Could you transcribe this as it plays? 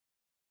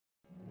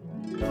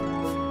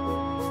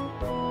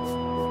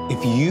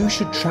If you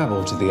should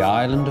travel to the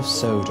island of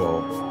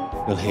Sodor,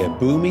 you'll hear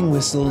booming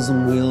whistles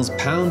and wheels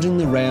pounding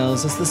the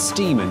rails as the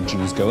steam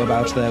engines go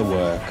about their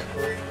work.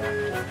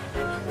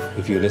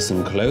 If you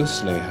listen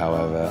closely,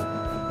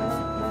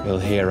 however, you'll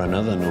hear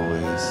another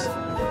noise.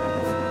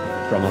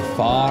 From a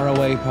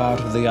faraway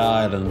part of the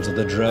island,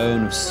 the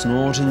drone of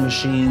snorting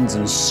machines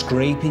and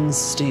scraping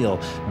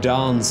steel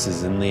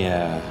dances in the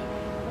air.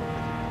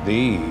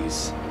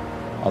 These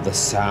are the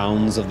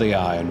sounds of the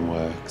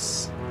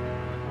ironworks.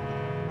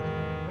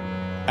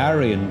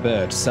 Arry and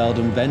Bert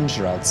seldom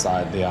venture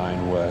outside the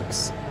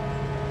ironworks.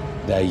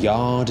 Their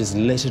yard is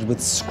littered with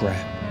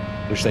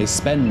scrap, which they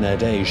spend their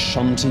days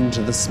shunting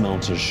to the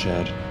smelter's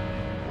shed.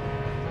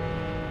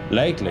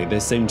 Lately,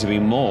 there seemed to be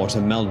more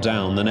to melt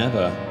down than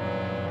ever.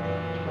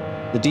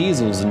 The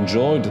Diesels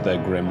enjoyed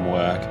their grim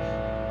work,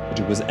 but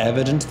it was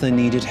evident they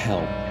needed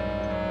help.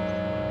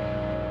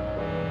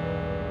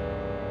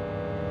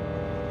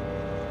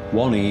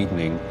 One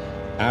evening,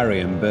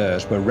 Arry and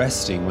Bert were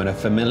resting when a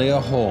familiar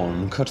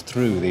horn cut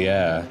through the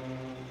air.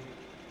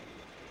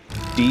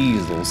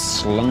 Diesel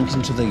slunk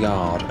into the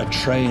yard, a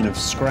train of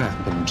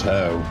scrap in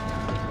tow.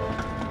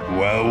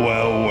 Well,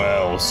 well,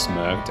 well,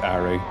 smirked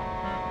Arry.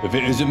 If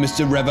it isn't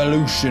Mr.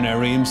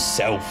 Revolutionary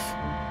himself.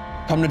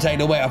 Come to take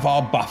the weight off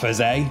our buffers,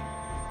 eh?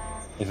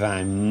 If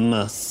I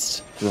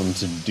must,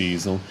 grunted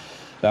Diesel,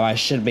 though I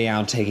should be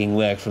out taking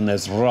work from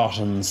those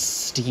rotten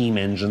steam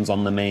engines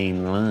on the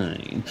main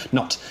line,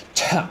 not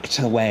tucked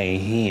away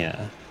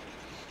here.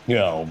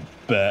 Oh,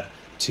 Bert,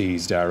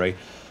 teased Arry.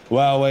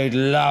 Well, we'd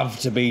love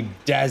to be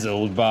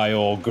dazzled by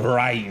your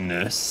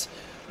greatness.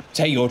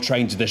 Take your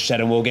train to the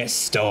shed and we'll get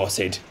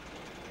started.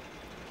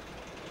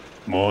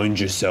 Mind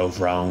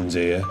yourself round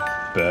here,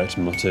 Bert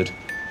muttered.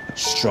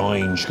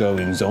 Strange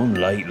goings on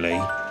lately.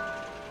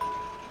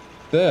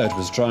 Bert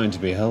was trying to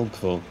be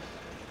helpful,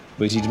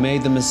 but he'd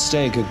made the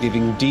mistake of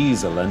giving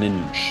Diesel an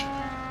inch.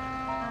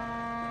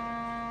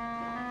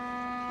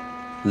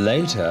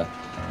 Later,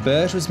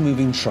 Bert was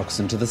moving trucks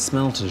into the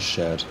smelter's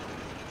shed.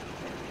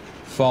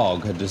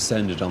 Fog had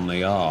descended on the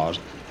yard,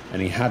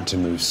 and he had to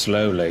move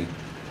slowly.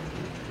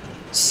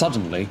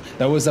 Suddenly,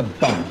 there was a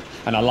bump,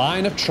 and a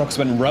line of trucks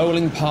went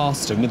rolling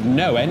past him with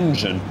no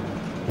engine.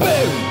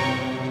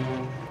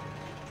 Boom!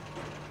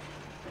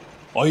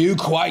 Are you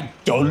quite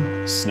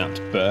done?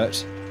 Snapped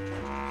Bert.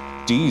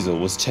 Diesel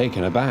was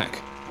taken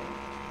aback.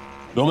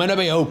 You're meant to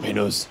be helping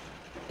us.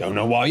 Don't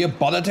know why you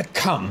bothered to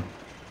come.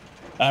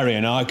 Arry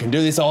and I can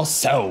do this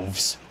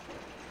ourselves.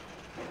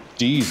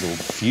 Diesel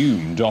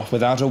fumed off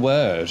without a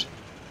word.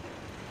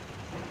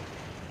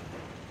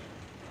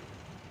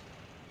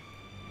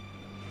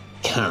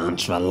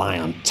 Can't rely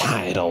on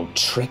tired old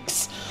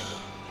tricks.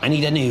 I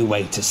need a new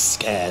way to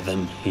scare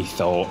them, he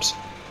thought.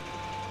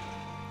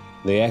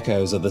 The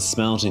echoes of the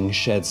smelting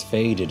sheds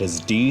faded as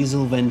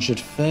Diesel ventured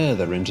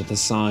further into the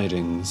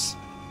sidings.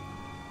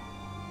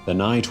 The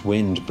night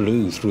wind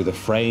blew through the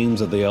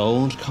frames of the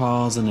old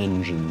cars and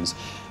engines,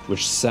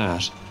 which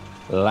sat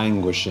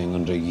languishing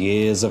under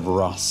years of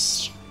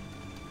rust.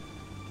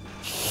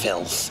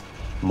 Filth,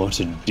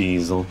 muttered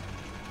Diesel.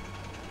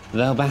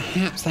 Though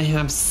perhaps they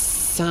have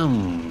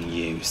some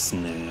use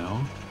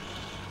now.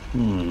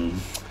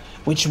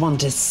 Which one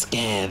to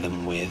scare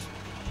them with?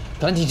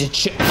 Plenty to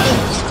chew.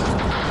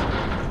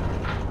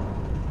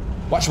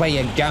 Watch where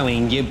you're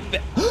going, you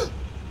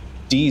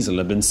Diesel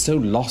had been so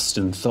lost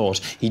in thought,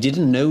 he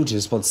didn't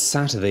notice what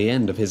sat at the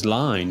end of his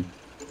line.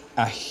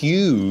 A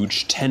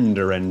huge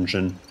tender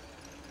engine.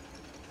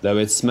 Though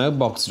its smoke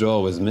box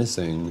door was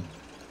missing,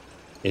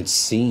 it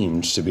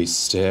seemed to be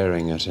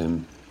staring at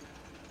him.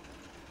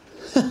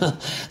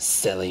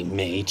 Silly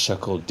me,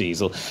 chuckled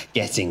Diesel,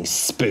 getting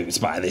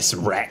spooked by this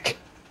wreck.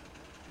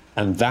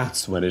 And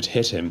that's when it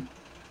hit him.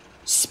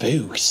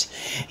 Spooked?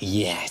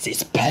 Yes,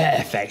 it's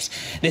perfect.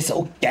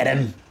 This'll get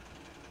him.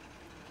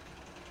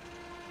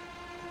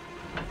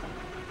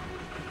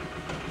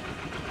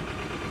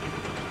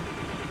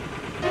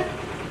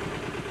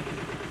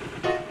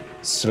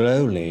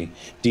 Slowly,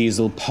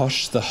 Diesel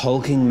pushed the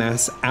hulking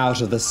mass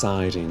out of the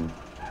siding.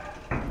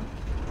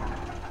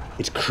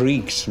 It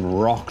creaked and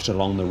rocked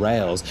along the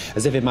rails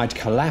as if it might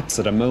collapse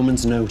at a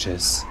moment's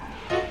notice.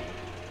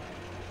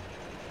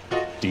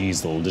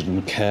 Diesel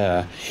didn't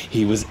care.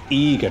 He was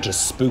eager to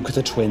spook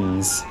the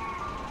twins.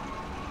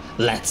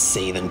 Let's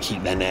see them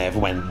keep their nerve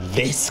when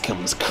this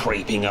comes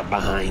creeping up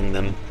behind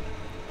them.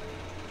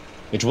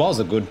 It was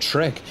a good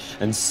trick,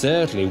 and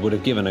certainly would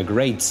have given a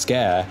great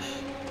scare,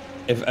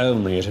 if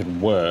only it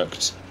had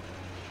worked.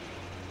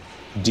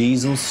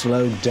 Diesel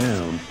slowed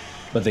down,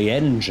 but the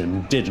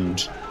engine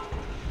didn't.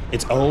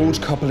 Its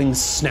old coupling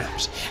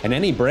snapped, and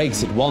any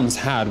brakes it once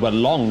had were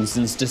long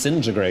since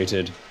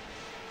disintegrated.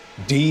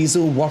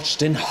 Diesel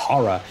watched in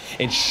horror.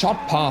 It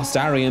shot past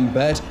Arry and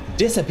Bert,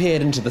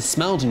 disappeared into the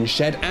smelting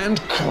shed, and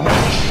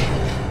crash!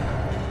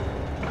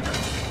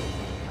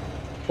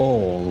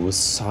 All was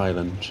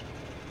silent.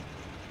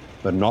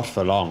 But not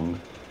for long.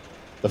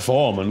 The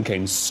foreman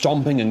came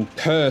stomping and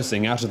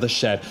cursing out of the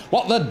shed.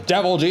 What the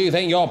devil do you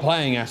think you're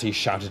playing at? He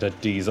shouted at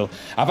Diesel.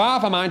 I've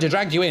half a mind to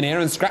drag you in here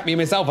and scrap you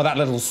myself for that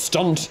little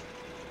stunt.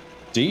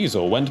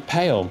 Diesel went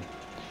pale.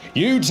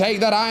 You take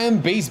that iron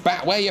beast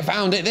back where you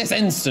found it this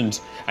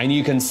instant, and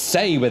you can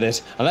stay with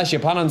it unless you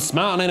plan on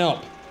smartening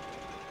up.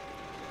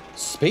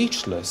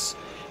 Speechless,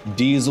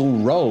 Diesel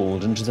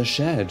rolled into the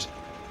shed.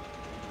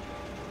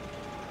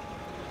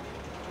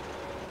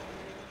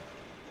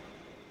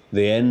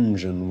 The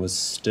engine was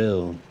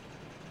still.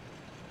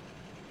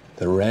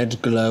 The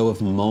red glow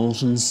of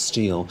molten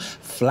steel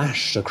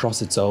flashed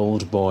across its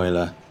old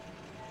boiler.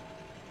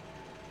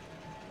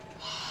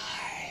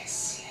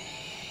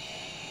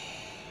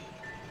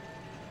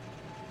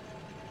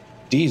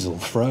 Diesel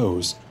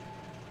froze.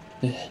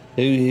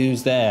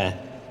 Who's there?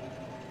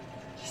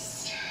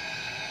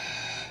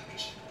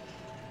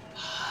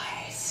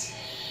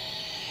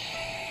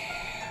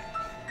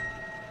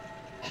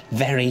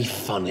 Very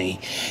funny.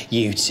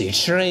 You two,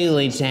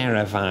 truly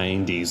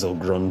terrifying, Diesel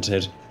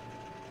grunted.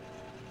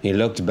 He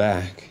looked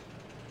back.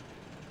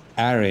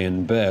 Arry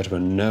and Bert were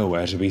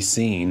nowhere to be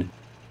seen.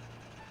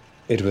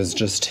 It was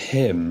just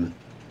him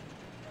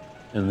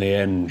and the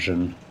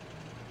engine.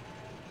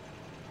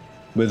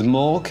 With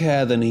more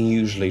care than he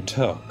usually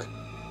took,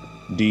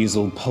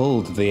 Diesel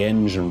pulled the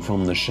engine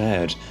from the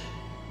shed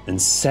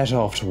and set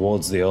off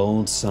towards the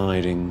old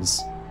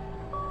sidings.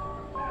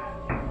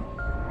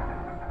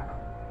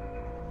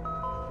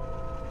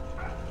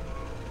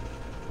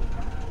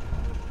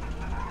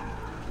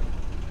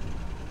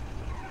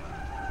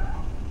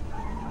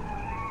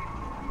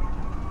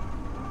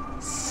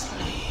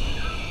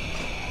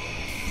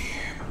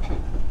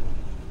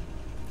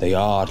 The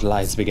yard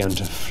lights began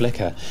to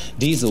flicker.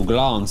 Diesel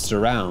glanced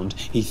around.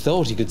 He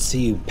thought he could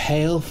see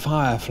pale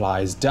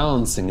fireflies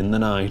dancing in the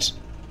night.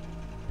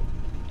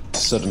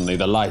 Suddenly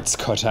the lights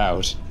cut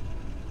out.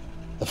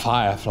 The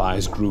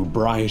fireflies grew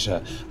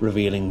brighter,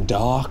 revealing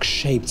dark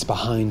shapes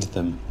behind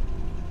them.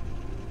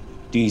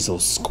 Diesel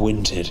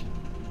squinted,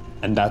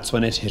 and that's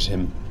when it hit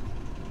him.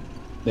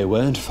 They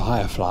weren't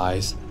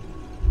fireflies.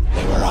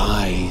 They were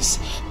eyes,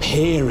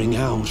 peering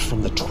out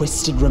from the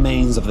twisted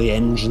remains of the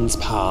engine's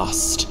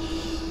past.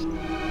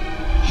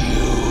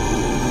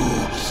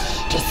 You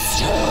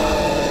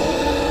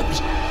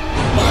disturbed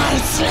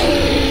my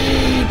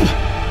sleep!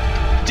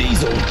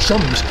 Diesel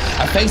jumped.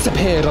 A face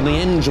appeared on the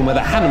engine where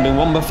there hadn't been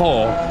one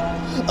before.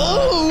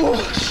 Oh!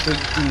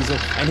 Shrieked Diesel,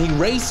 and he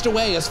raced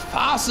away as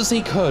fast as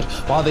he could,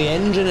 while the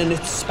engine and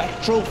its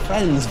spectral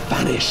friends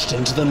vanished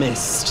into the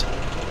mist.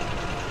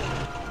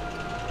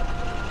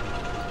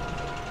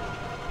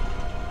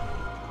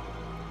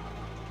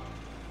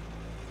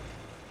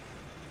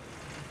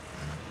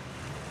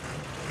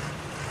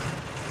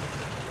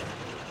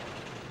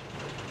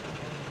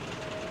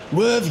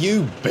 Where have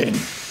you been?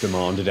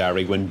 Demanded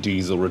Arry when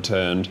Diesel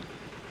returned.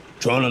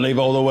 Trying to leave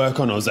all the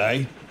work on us,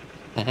 eh?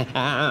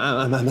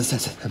 I'm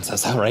so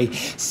sorry,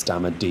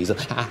 stammered Diesel.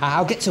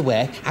 I'll get to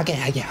work. I'll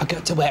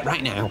get to work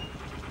right now.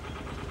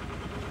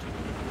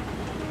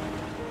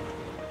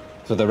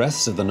 For the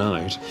rest of the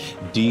night,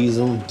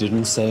 Diesel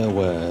didn't say a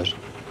word.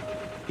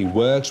 He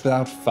worked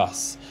without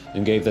fuss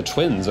and gave the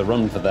twins a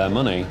run for their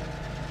money.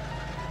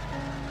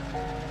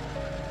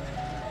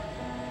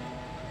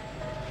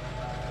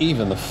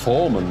 Even the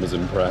foreman was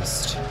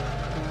impressed.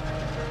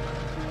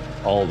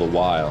 All the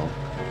while,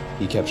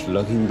 he kept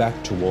looking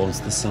back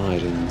towards the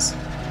sidings,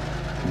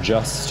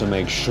 just to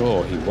make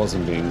sure he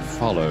wasn't being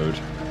followed.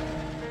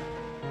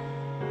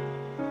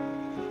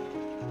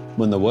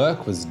 When the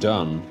work was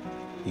done,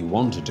 he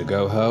wanted to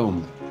go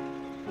home.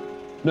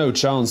 No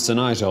chance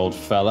tonight, old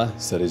fella,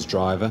 said his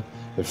driver.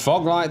 With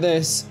fog like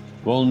this,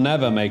 we'll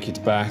never make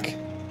it back.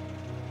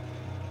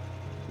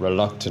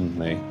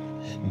 Reluctantly,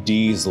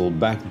 Diesel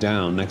backed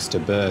down next to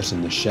Bert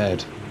in the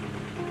shed.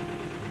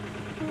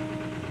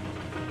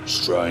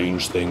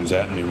 Strange things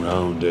happening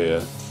round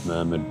here,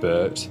 murmured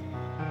Bert.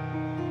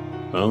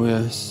 Oh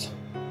yes,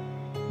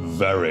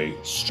 very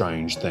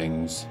strange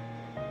things.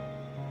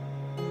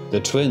 The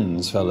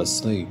twins fell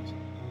asleep,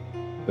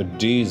 but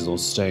Diesel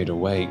stayed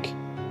awake.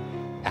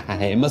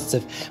 It must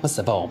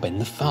have all been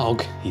the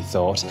fog, he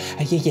thought.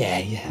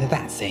 Yeah,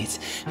 that's it.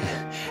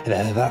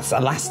 That's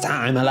the last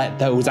time I let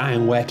those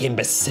ironwork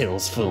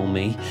imbeciles fool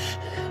me.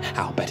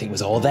 I'll bet it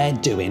was all their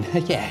doing.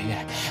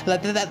 Yeah.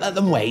 Let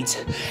them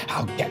wait.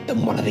 I'll get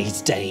them one of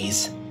these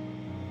days.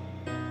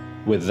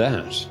 With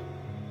that,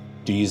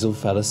 Diesel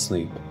fell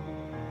asleep,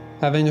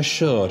 having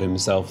assured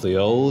himself the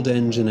old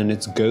engine and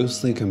its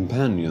ghostly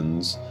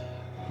companions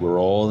were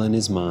all in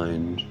his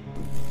mind.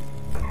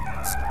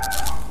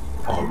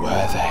 Or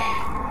were they?